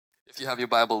If you have your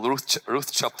Bible,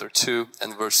 Ruth chapter 2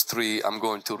 and verse 3, I'm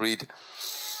going to read.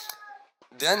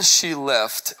 Then she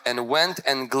left and went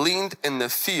and gleaned in the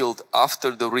field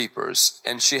after the reapers.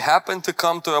 And she happened to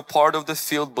come to a part of the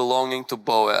field belonging to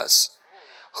Boaz,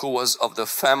 who was of the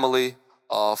family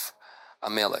of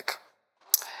Amalek.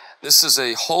 This is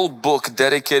a whole book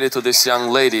dedicated to this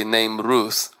young lady named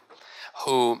Ruth,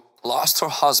 who lost her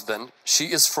husband. She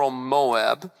is from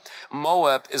Moab.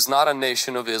 Moab is not a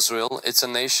nation of Israel. It's a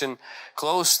nation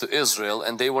close to Israel,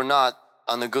 and they were not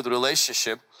on a good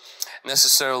relationship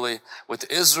necessarily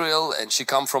with Israel, and she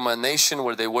come from a nation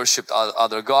where they worshipped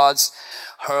other gods.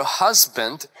 Her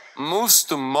husband moves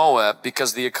to Moab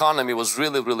because the economy was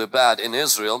really bad in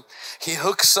Israel. He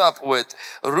hooks up with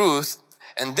Ruth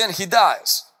and then he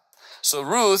dies. So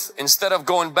Ruth, instead of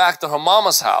going back to her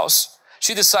mama's house,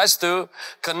 she decides to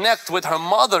connect with her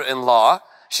mother-in-law.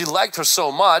 She liked her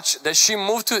so much that she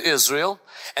moved to Israel,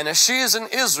 and as she is in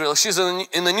Israel, she's in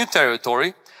a new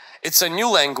territory. It's a new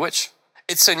language.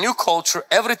 It's a new culture.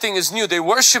 Everything is new. They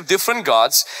worship different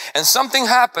gods, and something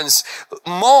happens.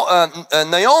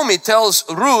 Naomi tells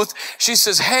Ruth, she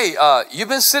says, hey, you've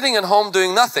been sitting at home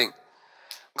doing nothing.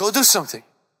 Go do something.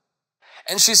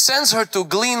 And she sends her to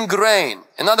glean grain.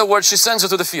 In other words, she sends her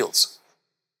to the fields.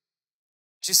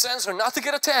 She sends her not to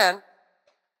get a tan,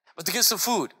 but to get some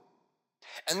food.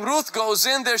 And Ruth goes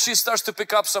in there, she starts to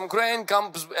pick up some grain,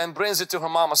 comes and brings it to her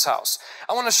mama's house.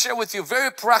 I want to share with you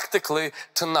very practically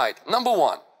tonight. Number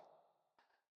one,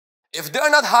 if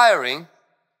they're not hiring,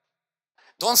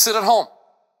 don't sit at home.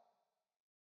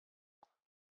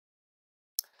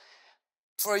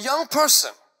 For a young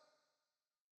person,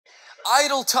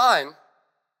 idle time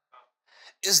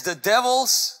is the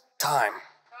devil's time.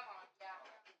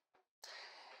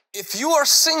 If you are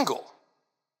single,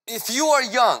 if you are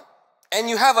young, and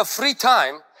you have a free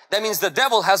time, that means the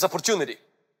devil has opportunity.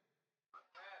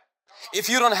 If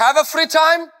you don't have a free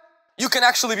time, you can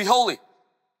actually be holy.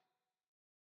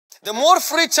 The more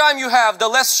free time you have, the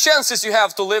less chances you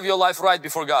have to live your life right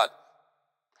before God.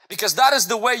 Because that is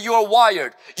the way you are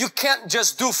wired. You can't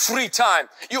just do free time.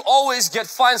 You always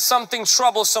find something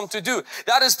troublesome to do.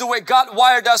 That is the way God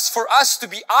wired us, for us to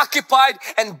be occupied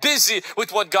and busy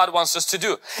with what God wants us to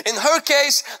do. In her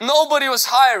case, nobody was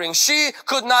hiring. She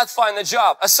could not find a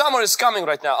job. A summer is coming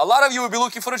right now. A lot of you will be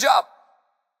looking for a job.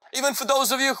 Even for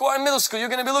those of you who are in middle school, you're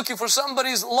going to be looking for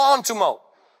somebody's lawn to mow.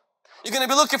 You're going to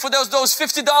be looking for those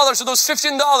 $50 or those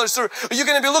 $15, or you're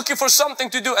going to be looking for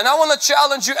something to do. And I want to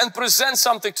challenge you and present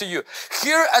something to you.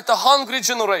 Here at the Hungry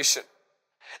Generation,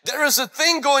 there is a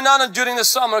thing going on during the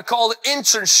summer called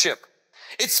internship.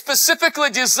 It's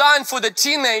specifically designed for the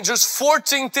teenagers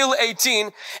 14 till 18,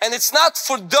 and it's not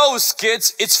for those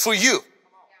kids, it's for you.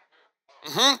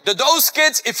 Those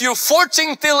kids, if you're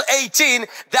 14 till 18,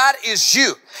 that is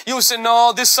you. You say,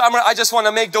 no, this summer I just want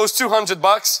to make those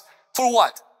 $200. For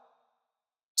what?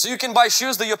 So you can buy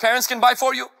shoes that your parents can buy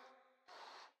for you?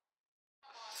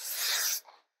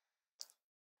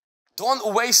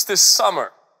 Don't waste this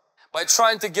summer by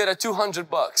trying to get a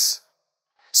 $200.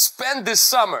 Spend this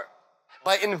summer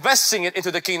by investing it into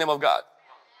the kingdom of God.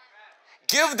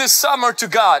 Give this summer to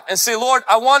God and say, Lord,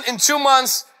 I want in 2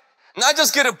 months, not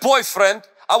just get a boyfriend,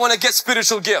 I want to get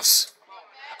spiritual gifts.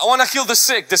 I want to heal the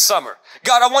sick this summer.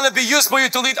 God, I want to be used by you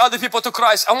to lead other people to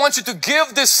Christ. I want you to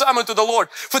give this summer to the Lord.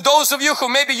 For those of you who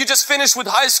maybe you just finished with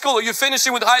high school, or you're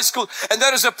finishing with high school, and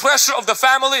there is a pressure of the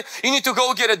family, you need to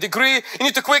go get a degree, you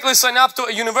need to quickly sign up to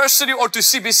a university or to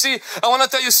CBC. I want to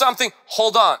tell you something,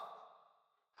 hold on.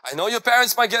 I know your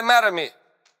parents might get mad at me,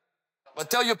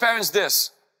 but tell your parents this.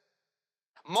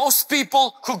 Most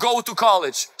people who go to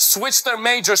college switch their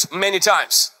majors many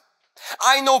times.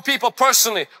 I know people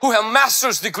personally who have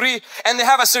master's degree and they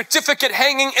have a certificate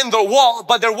hanging in their wall,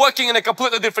 but they're working in a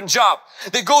completely different job.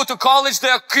 They go to college,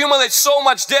 they accumulate so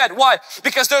much debt. Why?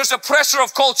 Because there's a pressure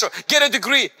of culture. Get a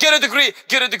degree, get a degree,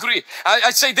 get a degree.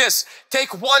 I say this,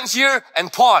 take 1 year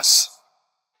and pause.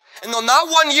 And no, not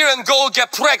 1 year and go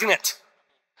get pregnant.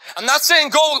 I'm not saying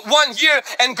go 1 year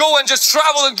and go and just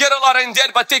travel and get a lot in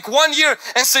debt, but take 1 year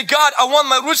and say, God, I want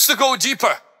my roots to go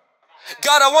deeper.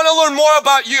 God, I want to learn more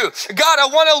about you. God, I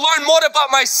want to learn more about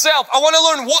myself. I want to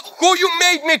learn who you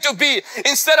made me to be,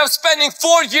 instead of spending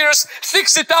 4 years,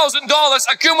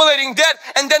 $60,000 accumulating debt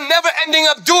and then never ending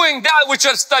up doing that which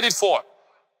I studied for.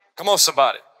 Come on,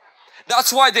 somebody.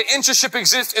 That's why the internship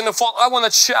exists in the fall. I want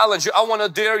to challenge you. I want to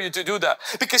dare you to do that.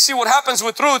 Because see, what happens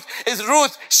with Ruth is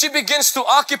she begins to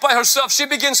occupy herself. She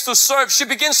begins to serve. She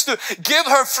begins to give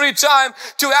her free time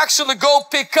to actually go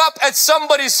pick up at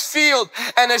somebody's field.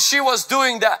 And as she was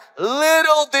doing that,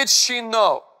 little did she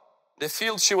know the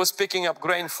field she was picking up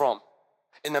grain from,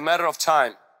 in a matter of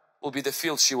time, will be the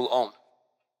field she will own.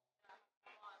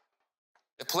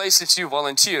 The places you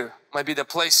volunteer might be the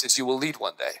places you will lead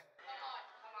one day.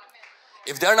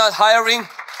 If they're not hiring,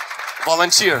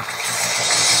 volunteer.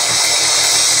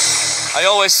 I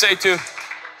always say to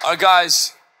our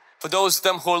guys, for those of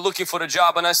them who are looking for a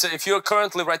job, and I say, if you're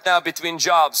currently right now between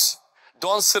jobs,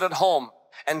 don't sit at home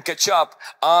and catch up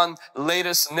on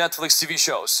latest Netflix TV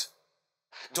shows.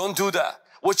 Don't do that.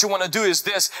 What you want to do is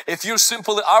this: if you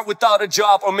simply are without a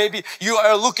job, or maybe you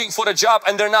are looking for a job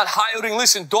and they're not hiring,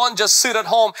 listen, don't just sit at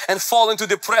home and fall into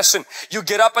depression. You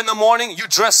get up in the morning, you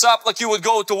dress up like you would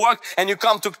go to work, and you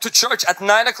come to church at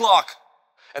 9 o'clock,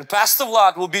 and Pastor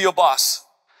Vlad will be your boss.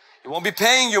 He won't be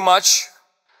paying you much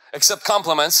except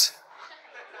compliments.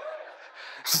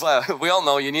 But we all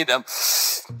know you need them.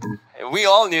 We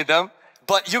all need them.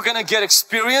 But you're gonna get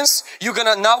experience, you're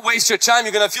gonna not waste your time,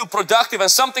 you're gonna feel productive,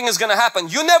 and something is gonna happen.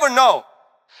 You never know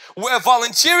where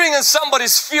volunteering in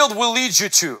somebody's field will lead you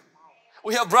to.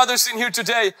 We have brothers in here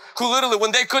today who literally,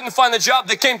 when they couldn't find a job,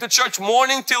 they came to church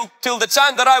morning till the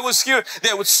time that I was here.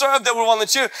 They would serve, they would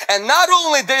volunteer, and not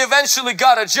only they eventually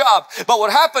got a job, but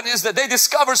what happened is that they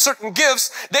discovered certain gifts.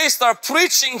 They start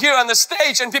preaching here on the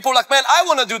stage, and people are like, man, I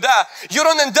want to do that. You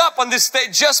don't end up on this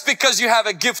stage just because you have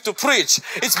a gift to preach.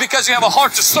 It's because you have a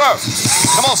heart to serve.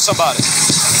 Come on, somebody.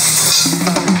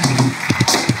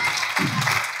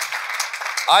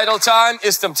 Idle time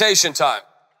is temptation time.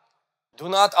 Do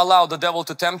not allow the devil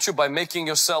to tempt you by making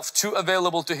yourself too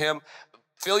available to him.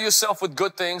 Fill yourself with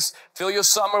good things. Fill your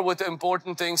summer with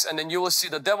important things, and then you will see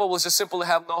the devil will just simply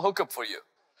have no hookup for you.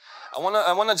 I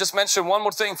wanna just mention one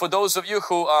more thing for those of you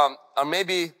who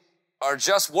are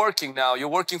just working now. You're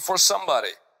working for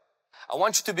somebody. I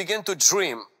want you to begin to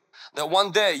dream that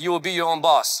one day you will be your own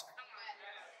boss.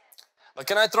 But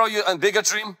can I throw you a bigger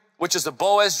dream, which is the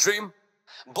Boaz dream?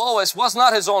 Boaz was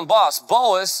not his own boss.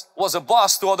 Boaz was a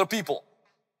boss to other people.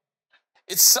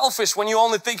 It's selfish when you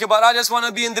only think about, I just want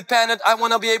to be independent. I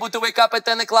want to be able to wake up at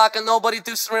 10 o'clock and nobody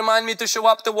to remind me to show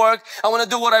up to work. I want to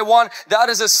do what I want. That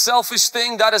is a selfish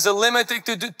thing. That is a limited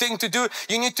thing to do.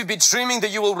 You need to be dreaming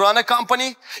that you will run a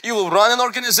company. You will run an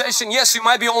organization. Yes, you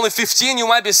might be only 15, you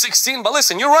might be 16, but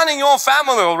listen, you're running your own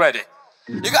family already.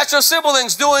 You got your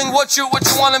siblings doing what you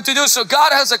want them to do. So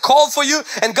God has a call for you,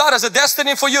 and God has a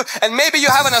destiny for you, and maybe you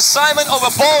have an assignment of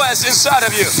a Boaz inside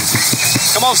of you.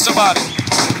 Come on, somebody.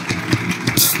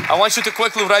 I want you to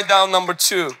quickly write down number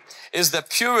 2 is that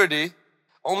purity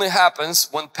only happens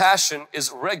when passion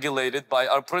is regulated by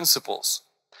our principles.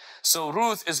 So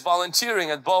Ruth is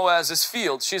volunteering at Boaz's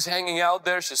field. She's hanging out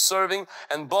there, she's serving,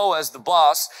 and Boaz, the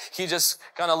boss, he just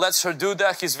kind of lets her do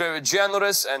that. He's very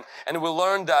generous, and we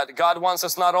learn that God wants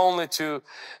us not only to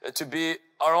be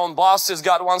our own bosses,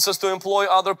 God wants us to employ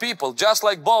other people, just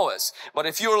like Boaz. But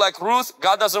if you're like Ruth,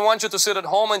 God doesn't want you to sit at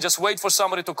home and just wait for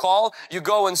somebody to call. You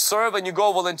go and serve, and you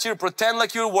go volunteer, pretend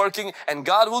like you're working, and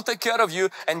God will take care of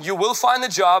you, and you will find a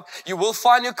job, you will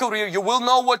find your career, you will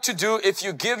know what to do if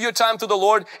you give your time to the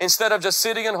Lord instead of just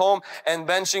sitting at home and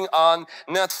benching on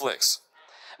Netflix.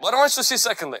 What I want you to see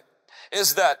secondly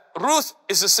is that Ruth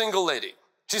is a single lady.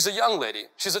 She's a young lady,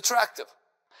 she's attractive.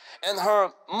 And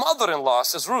her mother-in-law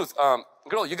says, Ruth,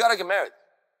 girl, you gotta get married.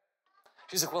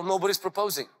 She's like, well, nobody's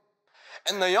proposing.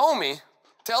 And Naomi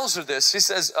tells her this. She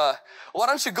says, why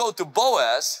don't you go to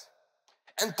Boaz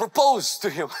and propose to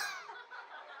him?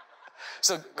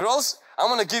 So girls, I'm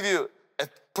gonna give you a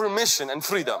permission and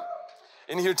freedom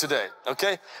in here today,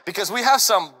 okay? Because we have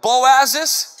some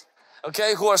Boazes,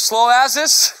 okay, who are slow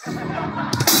asses.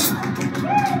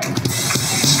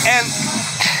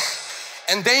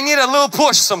 And they need a little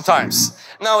push sometimes.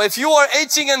 Now, if you are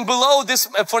 18 and below this,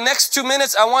 for next 2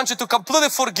 minutes, I want you to completely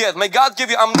forget. May God give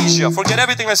you amnesia. Forget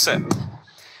everything I said.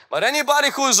 But anybody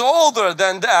who is older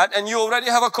than that, and you already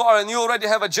have a car and you already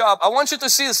have a job, I want you to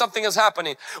see something is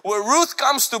happening. Where Ruth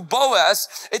comes to Boaz,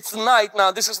 it's night.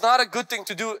 Now, this is not a good thing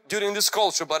to do during this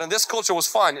culture, but in this culture was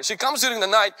fine. She comes during the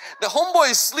night. The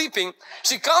homeboy is sleeping.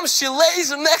 She comes, she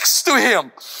lays next to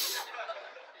him.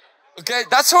 Okay,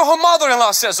 that's what her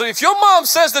mother-in-law says. So if your mom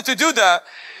says that to do that,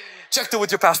 check that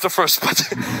with your pastor first.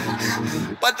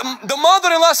 But the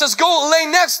mother-in-law says, go lay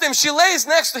next to him. She lays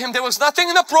next to him. There was nothing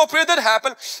inappropriate that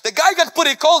happened. The guy got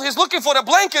pretty cold. He's looking for a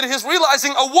blanket. He's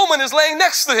realizing a woman is laying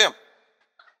next to him.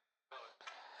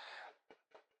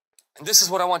 And this is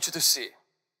what I want you to see.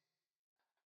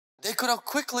 They could have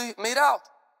quickly made out.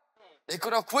 They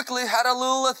could have quickly had a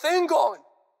little thing going,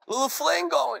 a little fling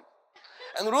going.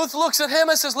 And Ruth looks at him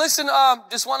and says, listen,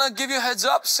 just want to give you a heads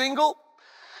up, single,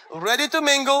 ready to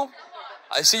mingle.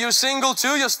 I see you're single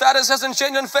too. Your status hasn't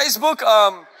changed on Facebook.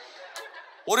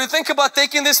 What do you think about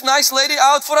taking this nice lady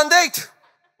out for a date?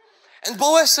 And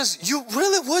Boaz says, you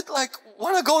really would like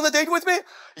want to go on a date with me?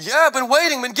 Yeah, I've been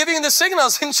waiting, been giving you the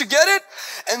signals. Didn't you get it?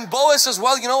 And Boaz says,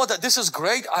 well, you know what? This is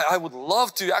great. I would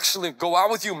love to actually go out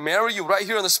with you, marry you right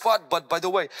here on the spot. But by the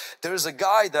way, there's a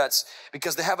guy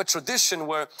because they have a tradition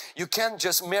where you can't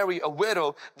just marry a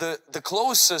widow. The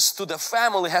closest to the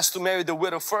family has to marry the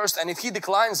widow first. And if he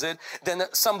declines it, then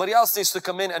somebody else needs to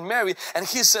come in and marry. And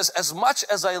he says, as much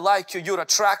as I like you, you're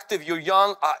attractive, you're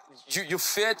young, you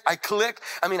fit, I click.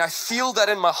 I mean, I feel that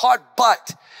in my heart,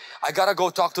 but I gotta go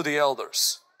talk to the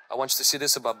elders. I want you to see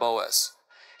this about Boaz.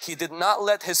 He did not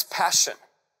let his passion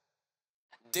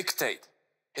dictate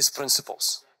his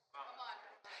principles.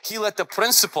 He let the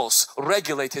principles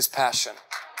regulate his passion.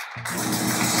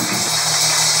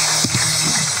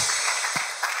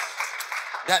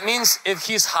 That means if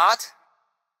he's hot,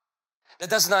 that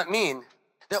does not mean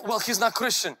that, well, he's not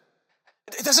Christian.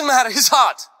 It doesn't matter, he's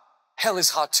hot. Hell is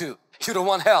hot too. You don't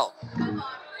want hell.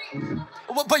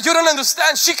 But you don't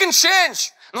understand, she can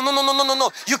change.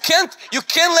 No. You can't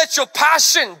let your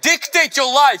passion dictate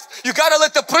your life. You gotta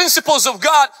let the principles of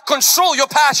God control your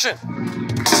passion.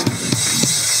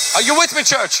 Are you with me,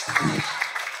 church?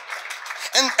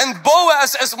 And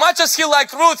Boaz, as much as he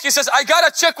liked Ruth, he says, I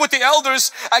gotta check with the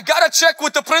elders. I gotta check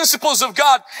with the principles of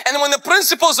God. And when the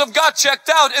principles of God checked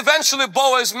out, eventually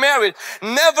Boaz married.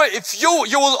 Never, if you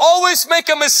will always make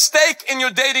a mistake in your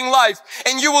dating life,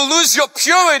 and you will lose your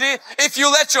purity if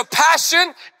you let your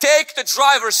passion take the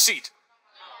driver's seat.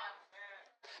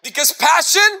 Because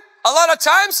passion, a lot of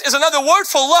times, is another word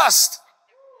for lust.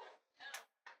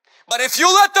 But if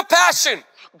you let the passion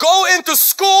go into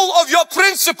school of your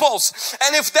principles,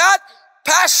 and if that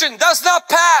passion does not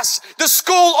pass the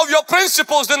school of your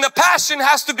principles, then the passion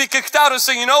has to be kicked out and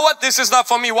say, you know what, this is not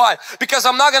for me. Why? Because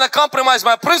I'm not going to compromise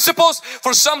my principles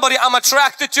for somebody I'm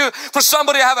attracted to, for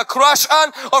somebody I have a crush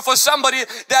on, or for somebody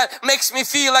that makes me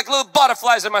feel like little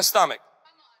butterflies in my stomach.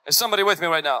 Is somebody with me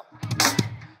right now?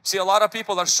 See, a lot of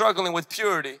people are struggling with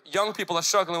purity. Young people are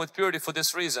struggling with purity for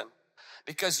this reason.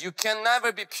 Because you can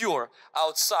never be pure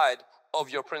outside of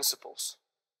your principles.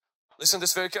 Listen to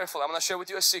this very carefully. I'm going to share with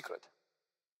you a secret.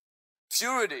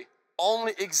 Purity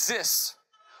only exists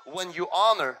when you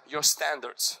honor your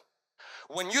standards.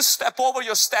 When you step over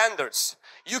your standards,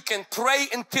 you can pray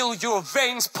until your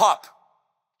veins pop.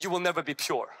 You will never be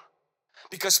pure.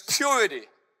 Because purity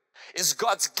is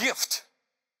God's gift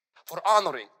for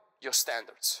honoring your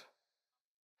standards.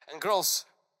 And girls,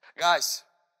 guys,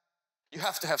 you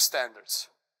have to have standards.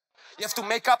 You have to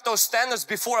make up those standards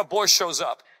before a boy shows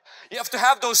up. You have to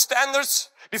have those standards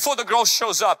before the girl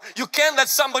shows up. You can't let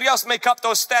somebody else make up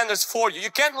those standards for you.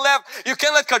 You can't let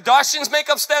Kardashians make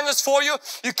up standards for you.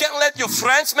 You can't let your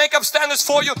friends make up standards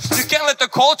for you. You can't let the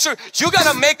culture. You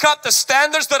gotta make up the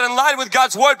standards that are in line with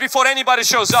God's word before anybody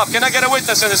shows up. Can I get a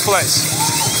witness in this place?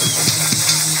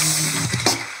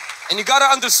 And you gotta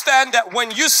understand that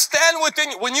when you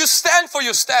stand for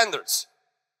your standards,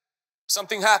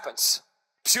 something happens.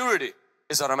 Purity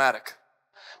is automatic.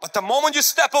 But the moment you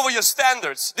step over your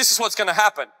standards, this is what's going to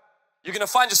happen. You're going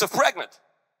to find yourself pregnant.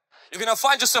 You're going to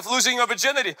find yourself losing your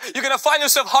virginity. You're going to find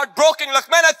yourself heartbroken. You're like,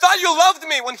 man, I thought you loved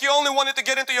me when he only wanted to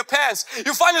get into your pants.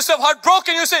 You find yourself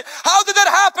heartbroken. You say, how did that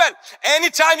happen?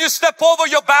 Anytime you step over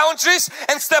your boundaries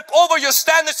and step over your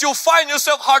standards, you'll find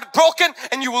yourself heartbroken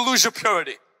and you will lose your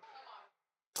purity.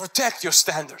 Protect your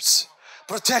standards.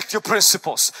 Protect your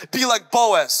principles. Be like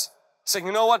Boaz. Saying,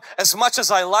 you know what, as much as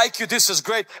I like you, this is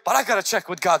great, but I gotta check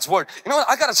with God's word. You know what,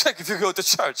 I gotta check if you go to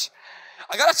church.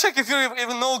 I gotta check if you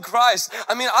even know Christ.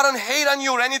 I mean, I don't hate on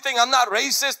you or anything. I'm not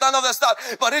racist, none of that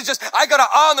stuff. But it's just, I gotta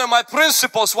honor my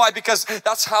principles. Why? Because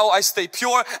that's how I stay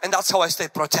pure and that's how I stay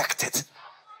protected.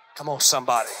 Come on,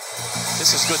 somebody.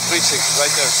 This is good preaching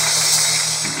right there.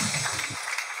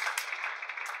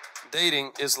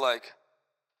 Dating is like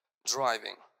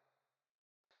driving.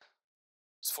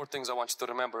 There's 4 things I want you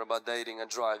to remember about dating and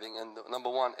driving. And number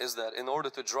 1 is that in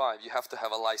order to drive, you have to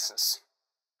have a license.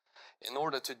 In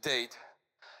order to date,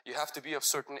 you have to be of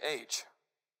certain age.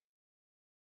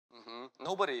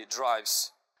 Nobody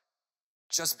drives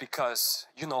just because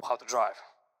you know how to drive.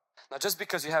 Now, just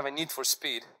because you have a need for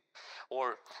speed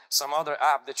or some other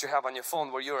app that you have on your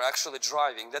phone where you're actually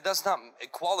driving, that does not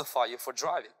qualify you for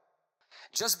driving.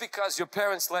 Just because your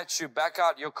parents let you back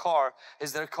out your car,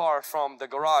 their car from the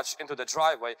garage into the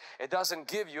driveway, it doesn't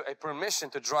give you a permission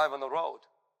to drive on the road.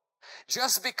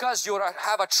 Just because you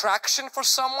have attraction for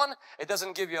someone, it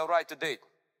doesn't give you a right to date.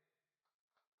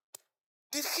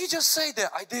 Did he just say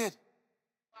that? I did.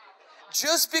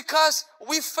 Just because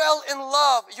we fell in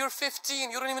love, you're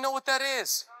 15, you don't even know what that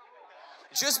is.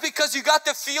 Just because you got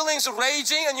the feelings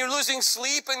raging and you're losing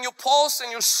sleep and your pulse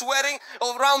and you're sweating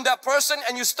around that person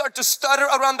and you start to stutter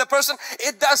around that person,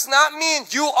 it does not mean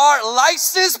you are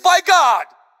licensed by God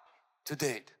to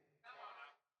date.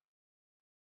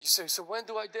 You say, so when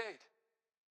do I date?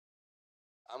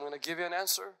 I'm going to give you an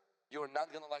answer you're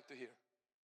not going to like to hear.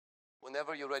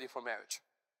 Whenever you're ready for marriage.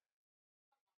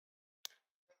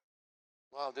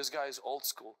 Wow, this guy is old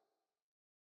school.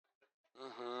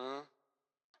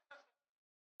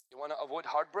 You want to avoid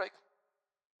heartbreak,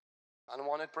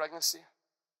 unwanted pregnancy,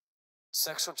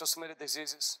 sexual transmitted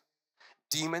diseases,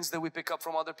 demons that we pick up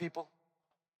from other people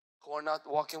who are not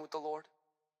walking with the Lord?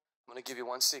 I'm going to give you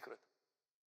one secret.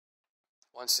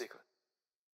 One secret.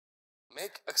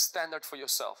 Make a standard for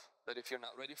yourself that if you're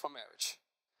not ready for marriage,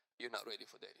 you're not ready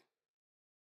for dating.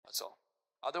 That's all.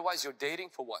 Otherwise, you're dating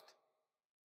for what?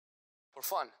 For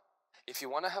fun. If you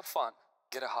want to have fun,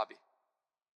 get a hobby.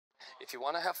 If you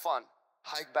want to have fun,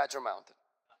 hike Badger Mountain.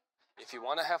 If you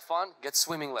want to have fun, get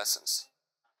swimming lessons.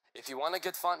 If you want to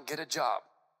get fun, get a job.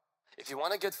 If you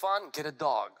want to get fun, get a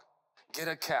dog, get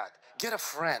a cat, get a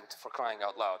friend, for crying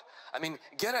out loud. I mean,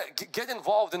 get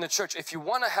involved in the church. If you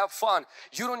want to have fun,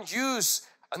 you don't use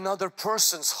another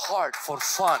person's heart for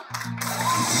fun.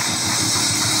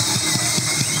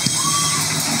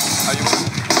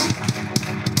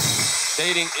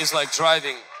 Dating is like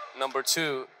driving. Number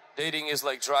two, dating is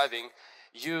like driving.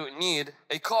 You need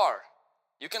a car.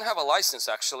 You can have a license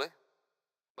actually,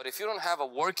 but if you don't have a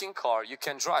working car, you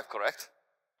can't drive, correct?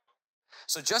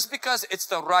 So just because it's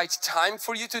the right time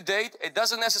for you to date, it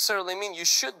doesn't necessarily mean you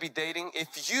should be dating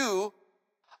if you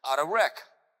are a wreck.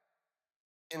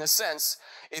 In a sense,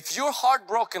 if you're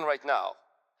heartbroken right now,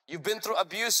 you've been through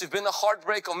abuse, you've been a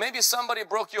heartbreak, or maybe somebody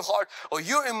broke your heart, or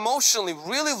you're emotionally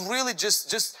really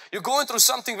just you're going through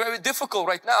something very difficult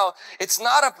right now, it's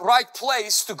not a right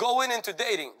place to go into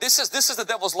dating. This is the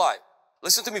devil's lie.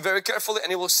 Listen to me very carefully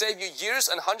and it will save you years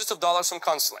and hundreds of dollars from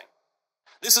counseling.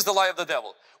 This is the lie of the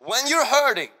devil. When you're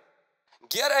hurting,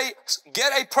 get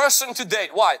a person to date.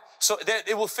 Why? So that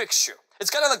it will fix you. It's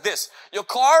kind of like this. Your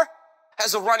car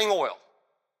has a running oil.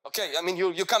 Okay, I mean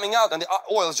you're coming out and the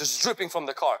oil is just dripping from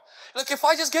the car. Look, if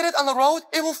I just get it on the road,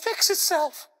 it will fix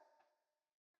itself.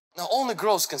 Now only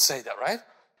girls can say that, right?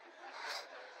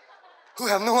 Who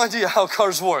have no idea how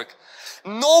cars work.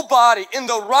 Nobody in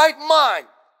the right mind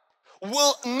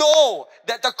will know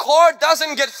that the car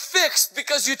doesn't get fixed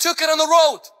because you took it on the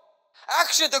road.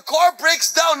 Actually, the car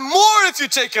breaks down more if you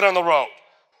take it on the road.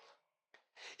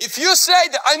 If you say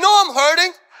that, I know I'm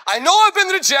hurting, I know I've been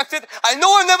rejected, I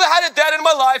know I've never had a dad in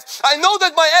my life, I know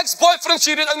that my ex-boyfriend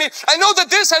cheated on me, I know that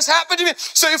this has happened to me,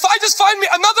 so if I just find me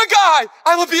another guy,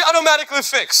 I will be automatically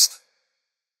fixed.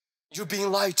 You're being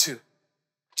lied to.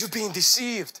 You're being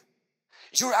deceived.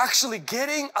 You're actually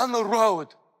getting on the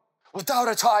road without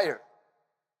a tire.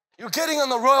 You're getting on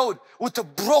the road with a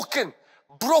broken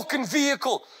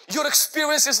vehicle. Your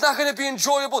experience is not going to be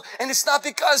enjoyable, and it's not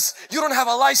because you don't have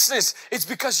a license. It's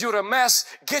because you're a mess.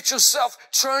 Get yourself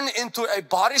turned into a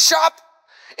body shop,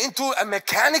 into a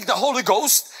mechanic, the Holy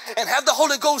Ghost, and have the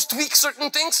Holy Ghost tweak certain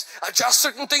things, adjust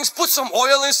certain things, put some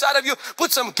oil inside of you,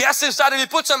 put some gas inside of you,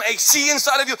 put some AC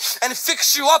inside of you, and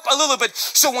fix you up a little bit.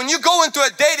 So when you go into a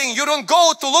dating, you don't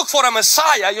go to look for a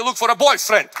Messiah, you look for a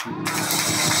boyfriend.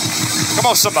 Come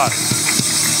on, somebody.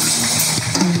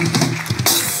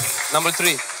 Number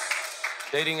three,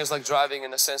 dating is like driving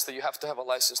in the sense that you have to have a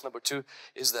license. Number two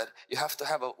is that you have to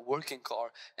have a working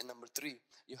car. And number three,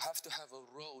 you have to have a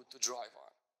road to drive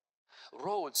on.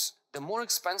 Roads, the more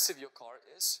expensive your car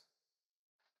is,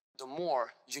 the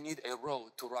more you need a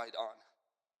road to ride on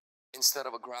instead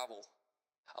of a gravel,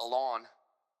 a lawn,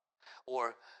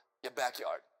 or your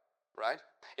backyard, right?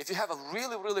 If you have a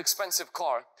really expensive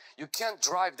car, you can't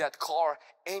drive that car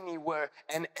anywhere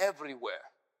and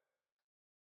everywhere.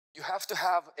 You have to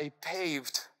have a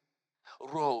paved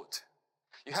road.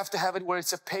 You have to have it where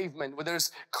it's a pavement, where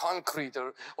there's concrete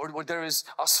or where there is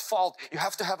asphalt. You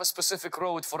have to have a specific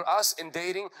road. For us in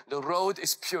dating, the road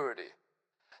is purity.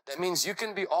 That means you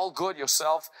can be all good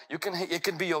yourself. It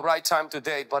can be your right time to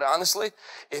date. But honestly,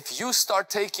 if you start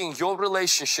taking your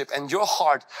relationship and your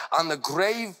heart on the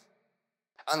gravel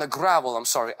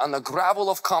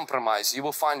of compromise, you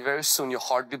will find very soon your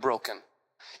heart be broken.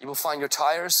 You will find your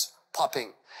tires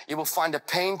popping. You will find the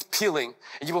paint peeling.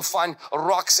 You will find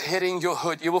rocks hitting your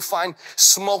hood. You will find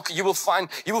smoke. You will find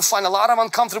a lot of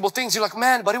uncomfortable things. You're like,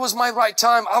 man, but it was my right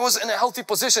time. I was in a healthy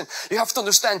position. You have to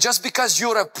understand, just because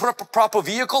you're a proper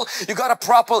vehicle, you got a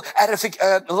proper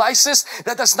license,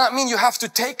 that does not mean you have to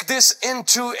take this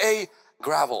into a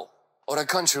gravel or a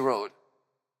country road.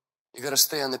 You got to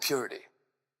stay on the purity.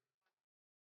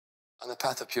 On the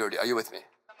path of purity. Are you with me?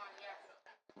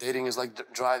 Dating is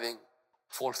like driving.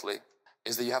 Fourthly,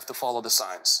 is that you have to follow the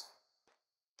signs.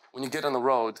 When you get on the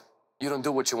road, you don't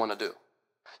do what you want to do.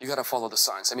 You got to follow the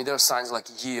signs. I mean, there are signs like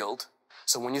yield.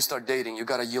 So when you start dating, you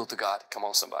got to yield to God. Come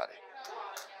on, somebody.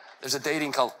 There's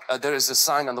there is a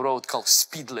sign on the road called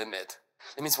speed limit.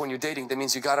 It means when you're dating, that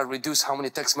means you got to reduce how many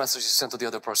text messages you send to the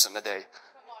other person a day.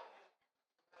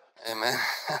 Amen.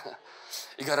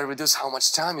 You got to reduce how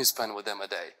much time you spend with them a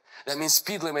day. That means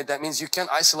speed limit. That means you can't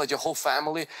isolate your whole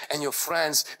family and your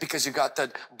friends because you got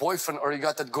that boyfriend or you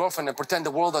got that girlfriend and pretend the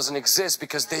world doesn't exist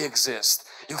because they exist.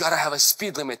 You got to have a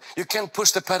speed limit. You can't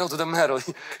push the pedal to the metal.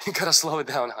 You got to slow it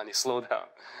down, honey. Slow down.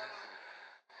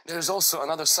 There's also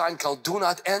another sign called do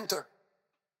not enter.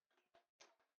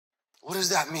 What does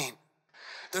that mean?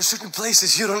 There's certain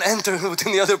places you don't enter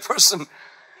within the other person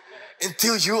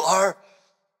until you are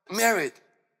married.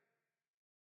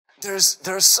 There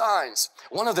are signs.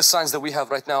 One of the signs that we have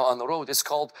right now on the road is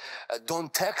called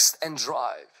don't text and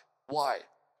drive. Why?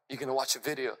 You're going to watch a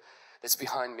video that's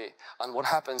behind me on what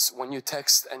happens when you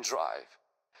text and drive.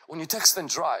 When you text and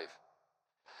drive,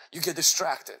 you get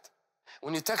distracted.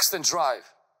 When you text and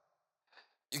drive,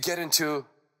 you get into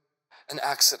an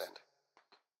accident.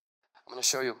 I'm going to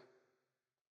show you.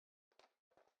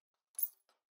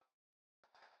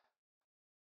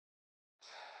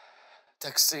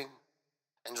 Texting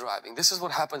and driving. This is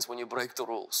what happens when you break the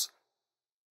rules.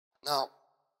 Now,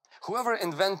 whoever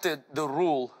invented the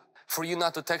rule for you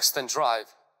not to text and drive,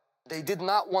 they did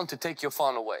not want to take your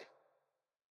phone away.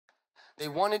 They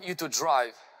wanted you to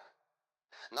drive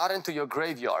not into your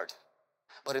graveyard,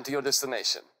 but into your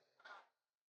destination.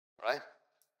 Right?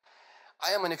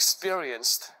 I am an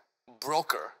experienced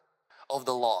broker of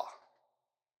the law.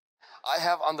 I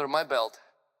have under my belt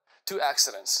 2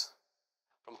 accidents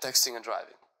from texting and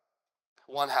driving.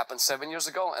 One happened 7 years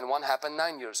ago and one happened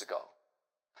 9 years ago.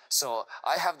 So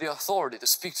I have the authority to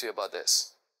speak to you about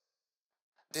this.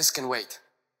 This can wait.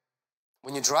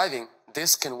 When you're driving,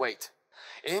 this can wait.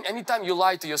 Anytime you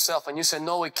lie to yourself and you say,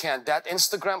 no, it can't. That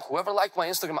Instagram, whoever liked my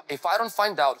Instagram, if I don't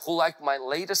find out who liked my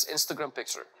latest Instagram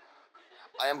picture,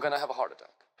 I am going to have a heart attack.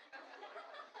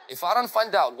 If I don't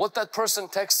find out what that person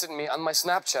texted me on my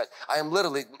Snapchat, I am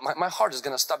literally, my heart is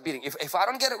going to stop beating. If I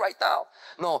don't get it right now,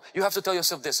 no, you have to tell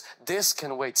yourself this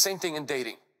can wait. Same thing in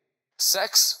dating.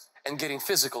 Sex and getting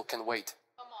physical can wait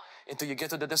until you get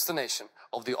to the destination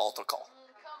of the altar call.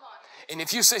 And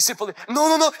if you say simply,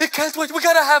 no, it can't wait, we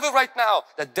got to have it right now.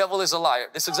 The devil is a liar.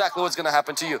 This is exactly what's going to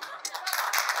happen to you.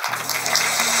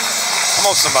 Come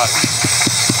on, somebody.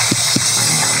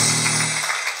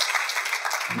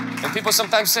 And people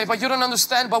sometimes say, but you don't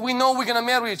understand, but we know we're going to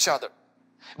marry each other.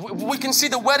 We can see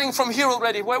the wedding from here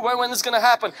already, when it's going to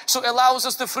happen. So it allows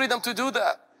us the freedom to do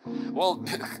that. Well,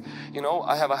 you know,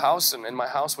 I have a house and in my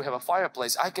house we have a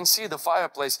fireplace. I can see the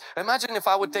fireplace. Imagine if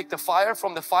I would take the fire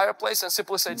from the fireplace and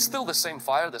simply say, it's still the same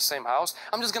fire, the same house.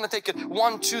 I'm just going to take it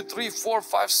 1, 2, 3, 4,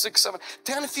 5, 6, 7,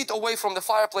 10 feet away from the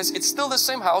fireplace. It's still the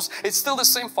same house. It's still the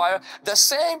same fire. The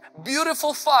same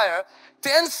beautiful fire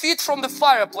 10 feet from the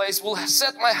fireplace will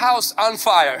set my house on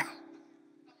fire.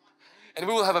 And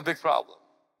we will have a big problem.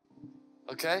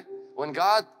 Okay? When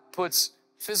God puts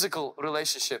physical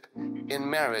relationship in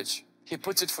marriage, He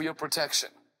puts it for your protection.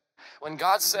 When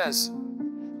God says,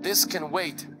 this can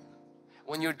wait,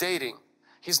 when you're dating,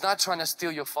 He's not trying to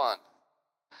steal your fun.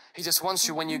 He just wants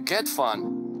you, when you get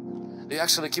fun, you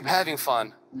actually keep having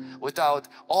fun without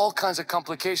all kinds of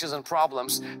complications and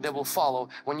problems that will follow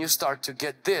when you start to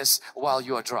get this while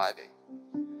you are driving.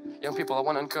 Young people, I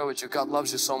want to encourage you. God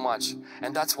loves you so much,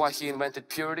 and that's why He invented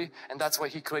purity, and that's why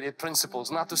He created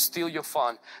principles, not to steal your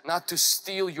fun, not to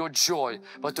steal your joy,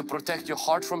 but to protect your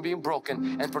heart from being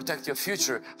broken and protect your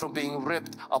future from being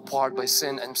ripped apart by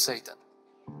sin and Satan.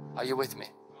 Are you with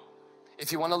me?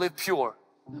 If you want to live pure,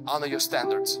 honor your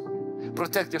standards.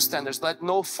 Protect your standards. Let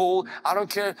no fool, I don't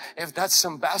care if that's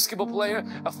some basketball player,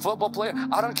 a football player,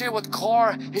 I don't care what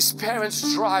car his parents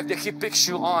drive that he picks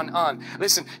you on.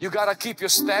 Listen, you gotta keep your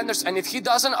standards, and if he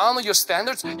doesn't honor your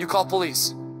standards, you call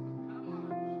police.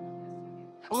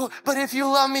 Oh, but if you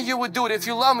love me, you would do it. If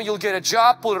you love me, you'll get a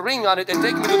job, put a ring on it, and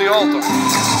take me to the altar.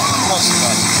 Come on,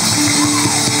 somebody.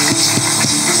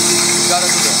 You gotta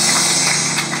do that.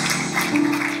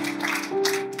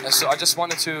 And so I just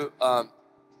wanted to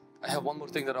I have one more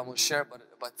thing that I want to share,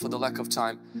 but for the lack of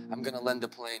time, I'm going to land the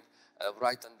plane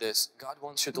right on this. God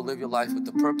wants you to live your life with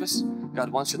the purpose.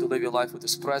 God wants you to live your life with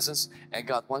His presence. And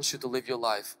God wants you to live your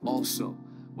life also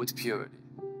with purity.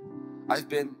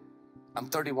 I'm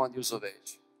 31 years of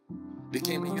age.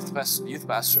 Became a youth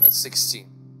pastor at 16.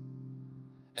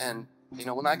 And you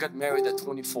know, when I got married at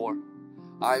 24,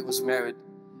 I was married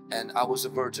and I was a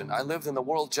virgin. I lived in the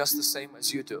world just the same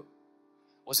as you do.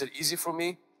 Was it easy for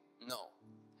me? No.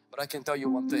 But I can tell you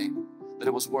one thing, that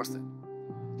it was worth it.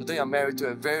 Today I'm married to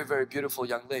a very, very beautiful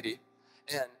young lady,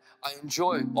 and I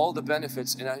enjoy all the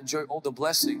benefits and I enjoy all the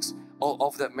blessings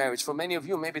of that marriage. For many of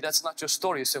you, maybe that's not your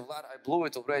story. You say, Vlad, I blew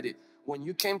it already. When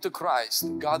you came to Christ,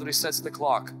 God resets the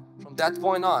clock. From that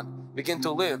point on, begin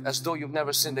to live as though you've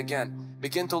never sinned again.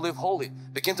 Begin to live holy.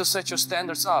 Begin to set your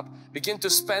standards up. Begin to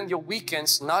spend your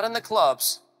weekends not in the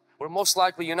clubs, where most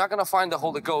likely you're not going to find the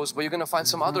Holy Ghost, but you're going to find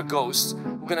some other ghosts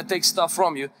who are going to take stuff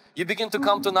from you. You begin to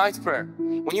come to night prayer.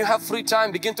 When you have free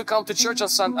time, begin to come to church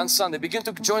on Sunday. Begin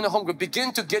to join a home group.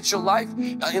 Begin to get your life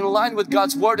in line with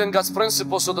God's Word and God's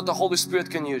principles so that the Holy Spirit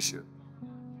can use you.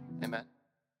 Amen.